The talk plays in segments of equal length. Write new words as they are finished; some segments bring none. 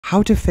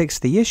how to fix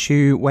the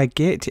issue where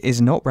Git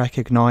is not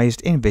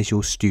recognized in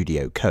Visual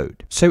Studio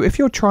Code. So if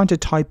you're trying to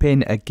type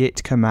in a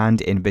Git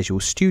command in Visual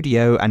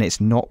Studio and it's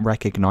not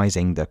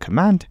recognizing the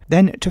command,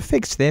 then to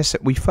fix this,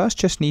 we first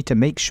just need to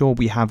make sure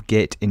we have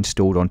Git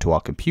installed onto our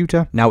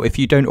computer. Now, if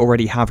you don't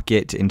already have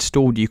Git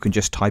installed, you can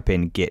just type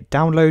in Git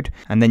download,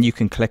 and then you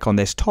can click on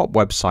this top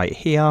website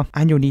here,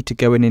 and you'll need to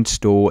go and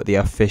install the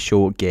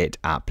official Git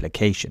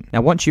application.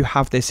 Now, once you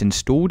have this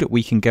installed,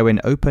 we can go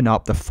and open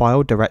up the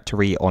file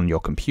directory on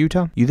your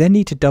computer. You then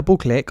need to double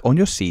click on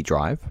your C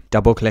drive,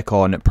 double click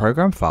on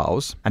program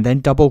files, and then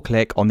double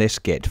click on this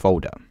Git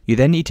folder. You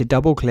then need to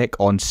double click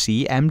on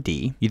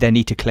CMD. You then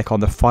need to click on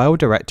the file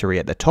directory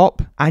at the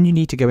top, and you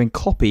need to go and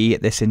copy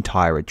this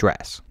entire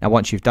address. Now,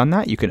 once you've done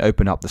that, you can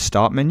open up the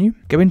start menu,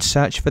 go and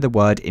search for the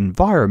word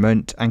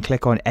environment, and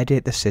click on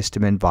edit the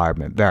system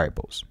environment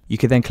variables. You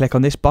can then click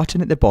on this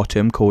button at the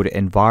bottom called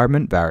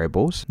environment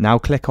variables. Now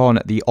click on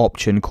the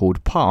option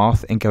called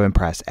path and go and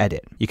press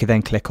edit. You can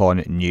then click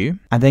on new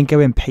and then go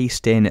and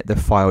paste in the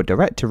file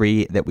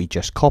directory that we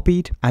just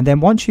copied. And then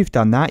once you've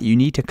done that, you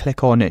need to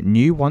click on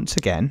new once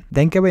again,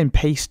 then go and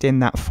paste in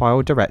that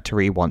file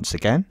directory once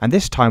again. And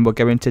this time we're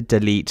going to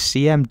delete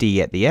CMD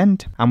at the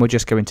end, and we're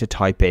just going to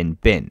type in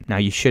bin. Now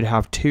you should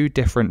have two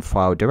different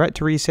file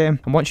directories here.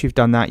 And once you've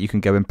done that, you can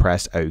go and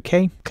press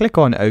OK. Click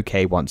on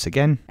OK once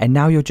again. And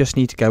now you'll just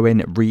need to go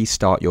in,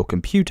 restart your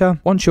computer.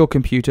 Once your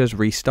computer's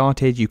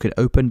restarted, you can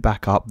open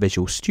back up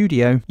Visual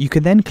Studio. You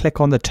can then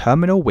click on the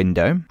terminal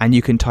window and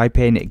you can type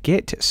in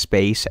git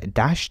space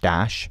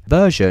 --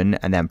 version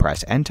and then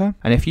press enter.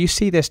 And if you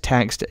see this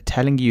text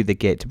telling you the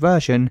Git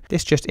version,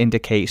 this just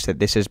indicates that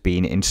this has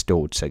been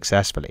installed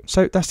successfully.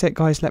 So that's it,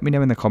 guys. Let me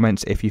know in the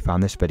comments if you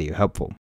found this video helpful.